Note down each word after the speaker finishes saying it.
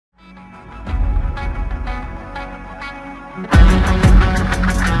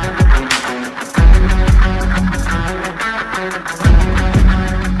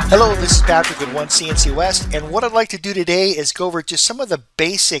Hello, this is Patrick with OneCNC West, and what I'd like to do today is go over just some of the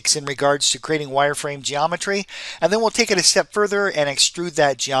basics in regards to creating wireframe geometry, and then we'll take it a step further and extrude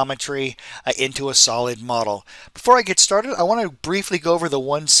that geometry into a solid model. Before I get started, I want to briefly go over the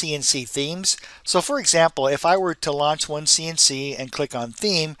OneCNC themes. So for example, if I were to launch OneCNC and click on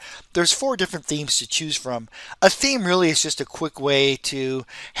theme, there's 4 different themes to choose from. A theme really is just a quick way to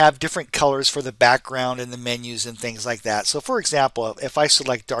have different colors for the background and the menus and things like that. So for example, if I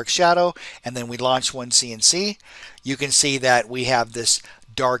select dark shadow and then we launch OneCNC, you can see that we have this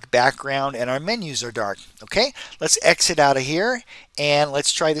dark background and our menus are dark. Okay, let's exit out of here and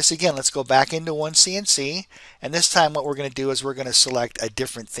let's try this again. Let's go back into OneCNC, and this time what we're going to do is we're going to select a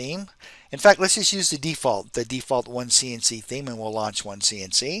different theme. In fact, let's just use the default OneCNC theme, and we'll launch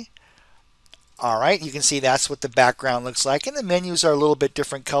OneCNC. Alright, you can see that's what the background looks like, and the menus are a little bit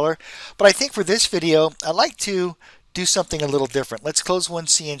different color. But I think for this video, I'd like to do something a little different. Let's close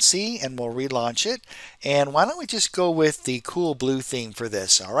OneCNC and we'll relaunch it. And why don't we just go with the cool blue theme for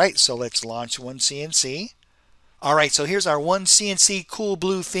this? Alright, so let's launch OneCNC. Alright, so here's our OneCNC cool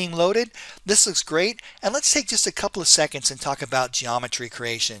blue theme loaded. This looks great, and let's take just a couple of seconds and talk about geometry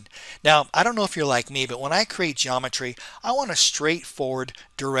creation. Now, I don't know if you're like me, but when I create geometry, I want a straightforward,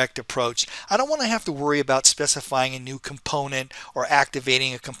 direct approach. I don't want to have to worry about specifying a new component or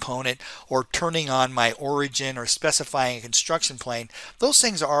activating a component or turning on my origin or specifying a construction plane. Those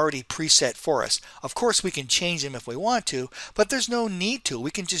things are already preset for us. Of course, we can change them if we want to, but there's no need to.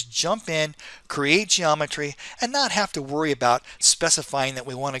 We can just jump in, create geometry, and not have to worry about specifying that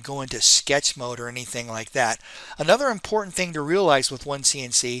we want to go into sketch mode or anything like that. Another important thing to realize with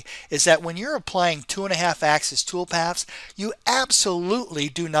OneCNC is that when you're applying 2.5 axis toolpaths, you absolutely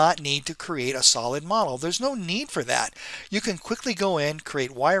do not need to create a solid model. There's no need for that. You can quickly go in,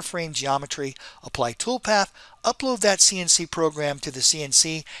 create wireframe geometry, apply toolpath, upload that CNC program to the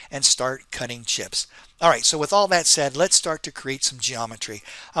CNC, and start cutting chips. Alright, so with all that said, let's start to create some geometry.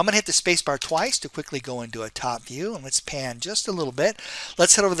 I'm going to hit the spacebar twice to quickly go into a top view, and let's pan just a little bit.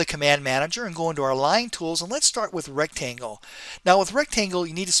 Let's head over to the command manager and go into our line tools, and let's start with rectangle. Now with rectangle,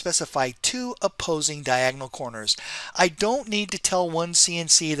 you need to specify 2 opposing diagonal corners. I don't need to tell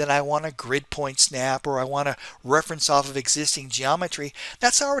OneCNC that I want a grid point snap or I want to reference off of existing geometry.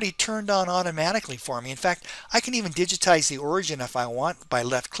 That's already turned on automatically for me. In fact, I can even digitize the origin if I want by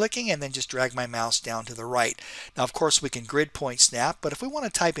left clicking and then just drag my mouse down to the right. Now of course we can grid point snap, but if we want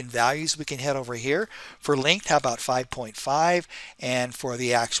to type in values, we can head over here. For length, how about 5.5, and for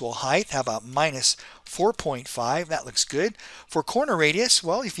the actual height, how about minus 4.5. That looks good. For corner radius,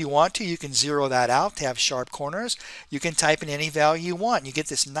 well, if you want to, you can zero that out to have sharp corners. You can type in any value you want. You get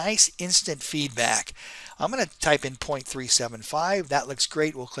this nice instant feedback. I'm going to type in 0.375. That looks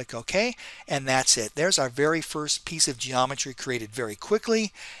great. We'll click OK, and that's it. There's our very first piece of geometry created very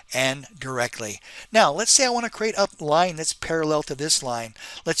quickly and directly. Now, let's say I want to create a line that's parallel to this line.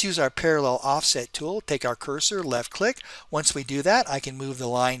 Let's use our parallel offset tool. Take our cursor, left click. Once we do that, I can move the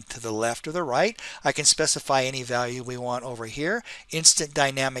line to the left or the right. I can specify any value we want over here. Instant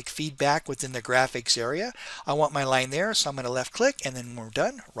dynamic feedback within the graphics area. I want my line there, so I'm going to left click, and then when we're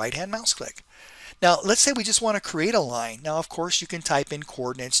done, right hand mouse click. Now let's say we just want to create a line. Now of course you can type in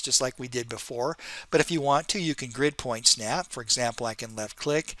coordinates just like we did before, but if you want to, you can grid point snap. For example, I can left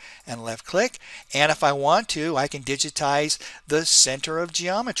click, and if I want to, I can digitize the center of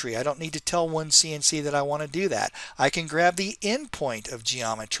geometry. I don't need to tell OneCNC that I want to do that. I can grab the end point of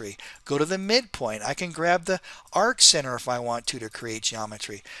geometry, go to the midpoint. I can grab the arc center if I want to create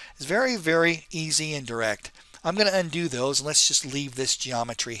geometry. It's very, very easy and direct. I'm going to undo those, and let's just leave this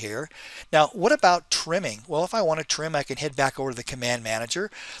geometry here. Now, what about trimming? Well, if I want to trim, I can head back over to the command manager.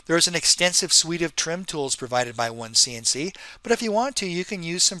 There's an extensive suite of trim tools provided by OneCNC, but if you want to, you can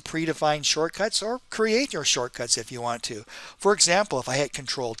use some predefined shortcuts or create your shortcuts if you want to. For example, if I hit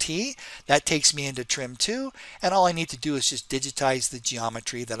Control T, that takes me into Trim 2, and all I need to do is just digitize the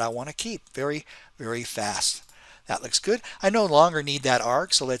geometry that I want to keep. Very, very fast. That looks good. I no longer need that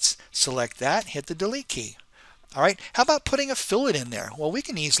arc, so let's select that, hit the Delete key. All right, how about putting a fillet in there? Well, we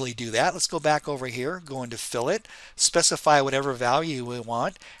can easily do that. Let's go back over here, go into fillet, specify whatever value we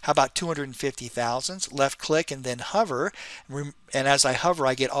want. How about 250 thousandths? Left click and then hover. And as I hover,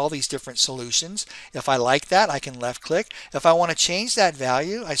 I get all these different solutions. If I like that, I can left click. If I want to change that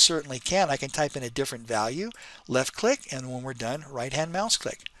value, I certainly can. I can type in a different value, left click, and when we're done, right hand mouse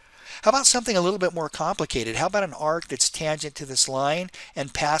click. How about something a little bit more complicated? How about an arc that's tangent to this line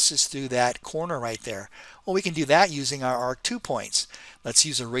and passes through that corner right there? Well, we can do that using our arc 2 points. Let's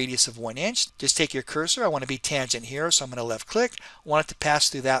use a radius of 1 inch. Just take your cursor. I want to be tangent here, so I'm going to left click. I want it to pass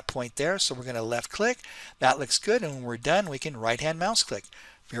through that point there, so we're going to left click. That looks good, and when we're done, we can right hand mouse click.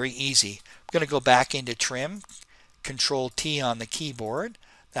 Very easy. I'm going to go back into trim, Control T on the keyboard.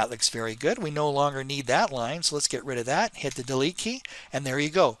 That looks very good. We no longer need that line, so let's get rid of that. Hit the delete key, and there you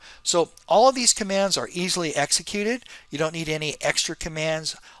go. So all of these commands are easily executed. You don't need any extra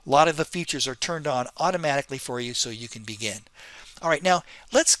commands. A lot of the features are turned on automatically for you so you can begin. All right, now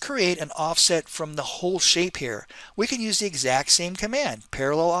let's create an offset from the whole shape here. We can use the exact same command,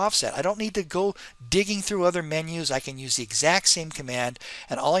 parallel offset. I don't need to go digging through other menus. I can use the exact same command,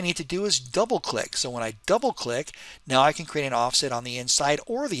 and all I need to do is double click. So when I double click, now I can create an offset on the inside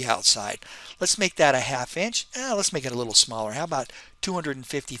or the outside. Let's make that a 1/2 inch. Let's make it a little smaller. How about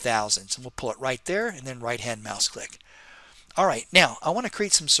 250 thousandths? And we'll pull it right there, and then right hand mouse click. All right, now I want to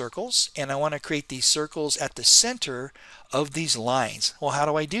create some circles, and I want to create these circles at the center of these lines. Well, how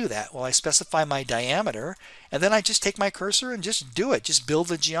do I do that? Well, I specify my diameter, and then I just take my cursor and just do it. Just build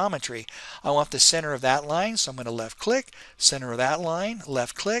the geometry. I want the center of that line, so I'm going to left click, center of that line,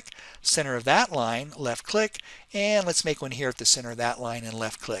 left click, center of that line, left click, and let's make one here at the center of that line and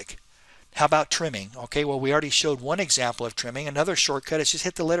left click. How about trimming? Okay, well, we already showed one example of trimming. Another shortcut is just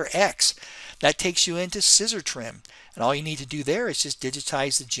hit the letter X. That takes you into scissor trim. And all you need to do there is just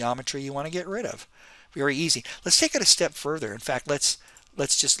digitize the geometry you want to get rid of. Very easy. Let's take it a step further. In fact, let's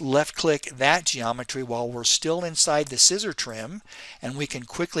just left click that geometry while we're still inside the scissor trim, and we can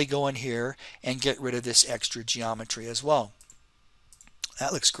quickly go in here and get rid of this extra geometry as well.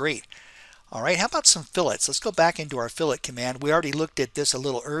 That looks great. All right, how about some fillets? Let's go back into our fillet command. We already looked at this a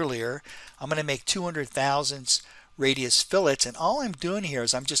little earlier. I'm going to make 200 thousandths radius fillets, and all I'm doing here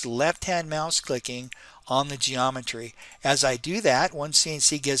is I'm just left hand mouse clicking on the geometry. As I do that,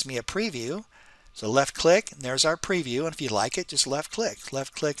 OneCNC gives me a preview. So left click, and there's our preview, and if you like it, just left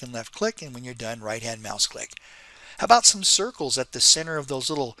click, and when you're done, right hand mouse click. How about some circles at the center of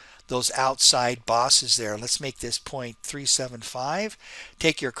those outside bosses there? Let's make this 0.375.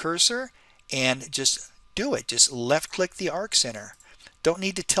 Take your cursor and just do it. Just left click the arc center. Don't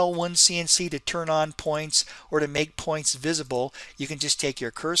need to tell OneCNC to turn on points or to make points visible. You can just take your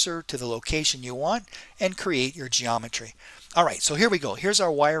cursor to the location you want and create your geometry. All right, so here we go. Here's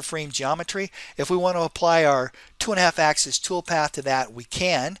our wireframe geometry. If we want to apply our 2.5 axis toolpath to that, we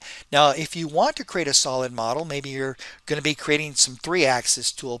can. Now, if you want to create a solid model, maybe you're going to be creating some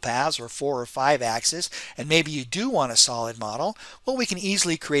 3-axis toolpaths or 4 or 5 axis, and maybe you do want a solid model, well, we can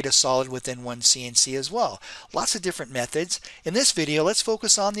easily create a solid within OneCNC as well. Lots of different methods. In this video, let's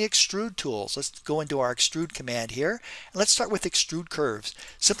focus on the extrude tools. Let's go into our extrude command here, and let's start with extrude curves.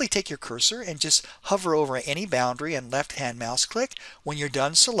 Simply take your cursor and just hover over any boundary and left-hand mouse click. When you're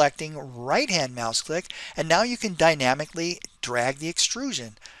done selecting, right-hand mouse click, and now you can dynamically drag the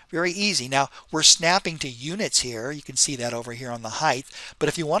extrusion. Very easy. Now we're snapping to units here. You can see that over here on the height, but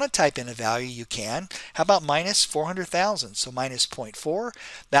if you want to type in a value, you can. How about minus 400 thousandths? So minus 0.4.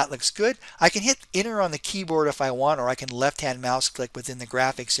 That looks good. I can hit enter on the keyboard if I want, or I can left-hand mouse click within the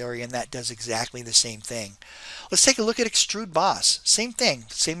graphics area, and that does exactly the same thing. Let's take a look at extrude boss. Same thing,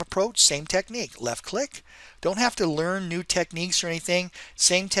 same approach, same technique. Left click. Don't have to learn new techniques or anything.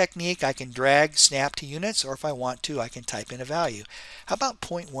 Same technique. I can drag, snap to units, or if I want to, I can type in a value. How about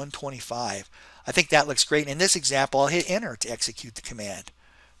 0.125? I think that looks great. In this example, I'll hit enter to execute the command.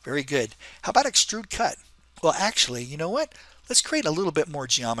 Very good. How about extrude cut? Well, actually, you know what? Let's create a little bit more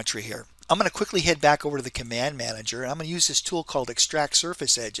geometry here. I'm going to quickly head back over to the command manager, and I'm going to use this tool called extract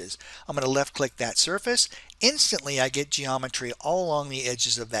surface edges. I'm going to left click that surface. Instantly I get geometry all along the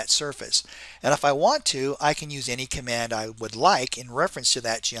edges of that surface, and if I want to, I can use any command I would like in reference to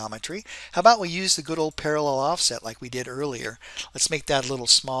that geometry. How about we use the good old parallel offset like we did earlier? Let's make that a little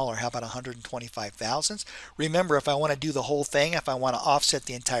smaller. How about 125 thousandths? Remember, if I want to do the whole thing, if I want to offset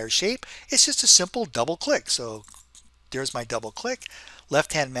the entire shape, it's just a simple double click. So there's my double click.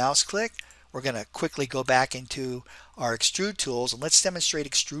 Left hand mouse click. We're going to quickly go back into our extrude tools, and let's demonstrate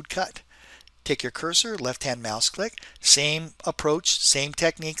extrude cut. Take your cursor, left hand mouse click. Same approach, same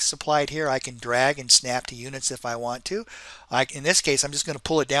techniques applied here. I can drag and snap to units if I want to. In this case, I'm just going to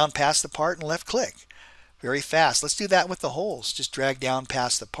pull it down past the part and left click. Very fast. Let's do that with the holes. Just drag down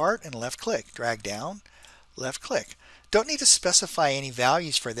past the part and left click. Drag down, left click. Don't need to specify any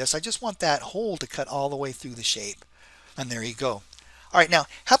values for this. I just want that hole to cut all the way through the shape. And there you go. All right, now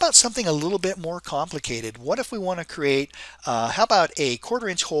how about something a little bit more complicated? What if we want to create, how about a 1/4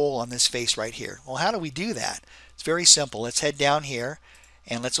 inch hole on this face right here? Well, how do we do that? It's very simple. Let's head down here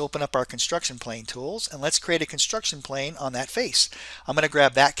And let's open up our construction plane tools and let's create a construction plane on that face. I'm going to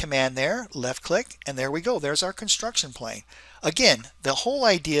grab that command there, left click, and there we go. There's our construction plane. Again, the whole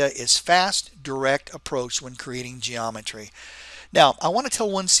idea is fast, direct approach when creating geometry. Now, I want to tell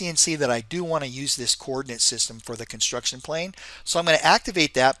OneCNC that I do want to use this coordinate system for the construction plane. So I'm going to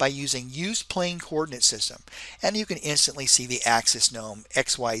activate that by using Use Plane Coordinate System. And you can instantly see the axis gnome,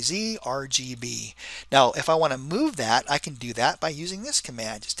 XYZ, RGB. Now, if I want to move that, I can do that by using this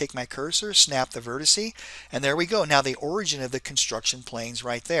command. Just take my cursor, snap the vertice, and there we go. Now the origin of the construction plane's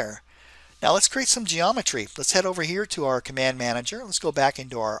right there. Now let's create some geometry. Let's head over here to our command manager. Let's go back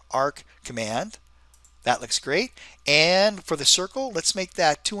into our arc command. That looks great. And for the circle, let's make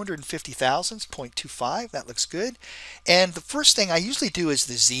that 250 thousandths, 0.25. That looks good. And the first thing I usually do is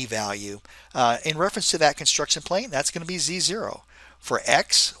the Z value. In reference to that construction plane, that's going to be Z0. For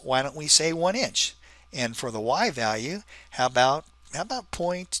X, why don't we say 1 inch? And for the Y value, how about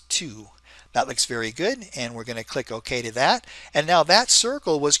 0.2? That looks very good, and we're going to click OK to that. And now that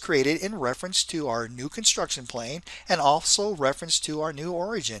circle was created in reference to our new construction plane and also reference to our new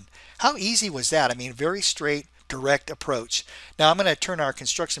origin. How easy was that? I mean, very straight, direct approach. Now I'm going to turn our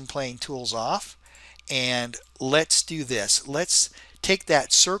construction plane tools off, and let's do this. Let's take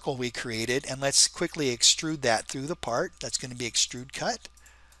that circle we created and let's quickly extrude that through the part. That's going to be extrude cut.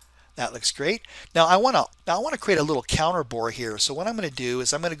 That looks great. Now I want to create a little counter bore here. So what I'm going to do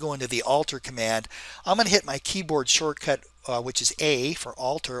is I'm going to go into the alter command. I'm going to hit my keyboard shortcut, which is A for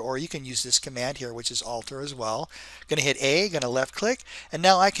alter, or you can use this command here, which is alter as well. Going to hit A, going to left click, and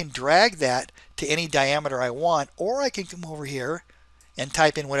now I can drag that to any diameter I want, or I can come over here and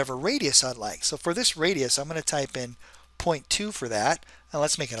type in whatever radius I'd like. So for this radius, I'm going to type in 0.2 for that. Now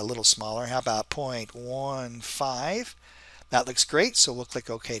let's make it a little smaller. How about 0.15? That looks great, so we'll click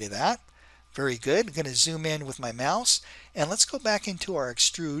OK to that. Very good. I'm going to zoom in with my mouse, and let's go back into our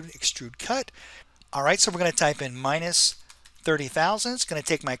extrude cut. All right, so we're going to type in -30 thousandths. Going to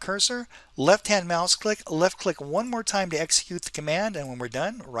take my cursor, left-hand mouse click, left click one more time to execute the command, and when we're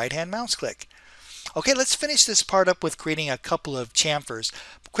done, right-hand mouse click. Okay, let's finish this part up with creating a couple of chamfers.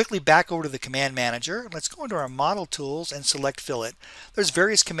 Quickly back over to the command manager. Let's go into our model tools and select fillet. There's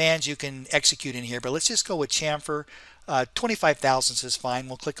various commands you can execute in here, but let's just go with chamfer. 25 thousandths is fine.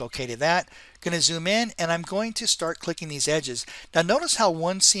 We'll click OK to that. Going to zoom in, and I'm going to start clicking these edges. Now notice how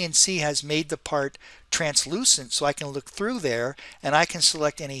OneCNC has made the part translucent, so I can look through there and I can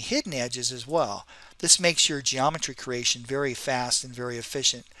select any hidden edges as well. This makes your geometry creation very fast and very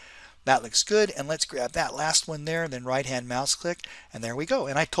efficient. That looks good, and let's grab that last one there, and then right hand mouse click, and there we go.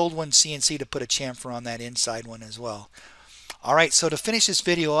 And I told OneCNC to put a chamfer on that inside one as well. Alright, so to finish this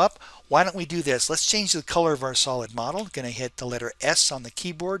video up, why don't we do this? Let's change the color of our solid model. Going to hit the letter S on the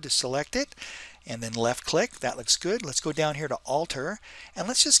keyboard to select it, and then left click. That looks good. Let's go down here to alter, and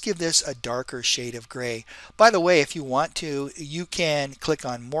let's just give this a darker shade of gray. By the way, if you want to, you can click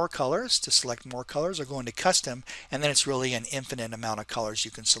on more colors to select more colors, or go into custom, and then it's really an infinite amount of colors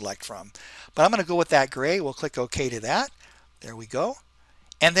you can select from. But I'm going to go with that gray. We'll click OK to that. There we go.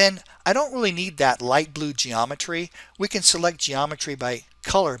 And then I don't really need that light blue geometry. We can select geometry by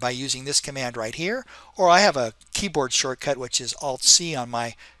color by using this command right here, or I have a keyboard shortcut which is Alt-C on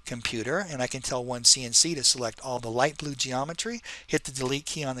my computer, and I can tell OneCNC to select all the light blue geometry, hit the delete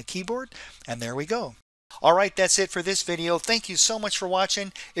key on the keyboard, and there we go. Alright, that's it for this video. Thank you so much for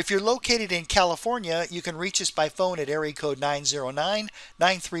watching. If you're located in California, you can reach us by phone at area code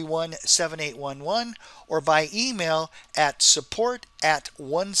 909-931-7811 or by email at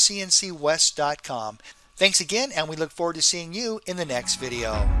support@onecncwest.com. Thanks again, and we look forward to seeing you in the next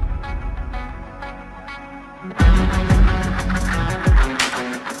video.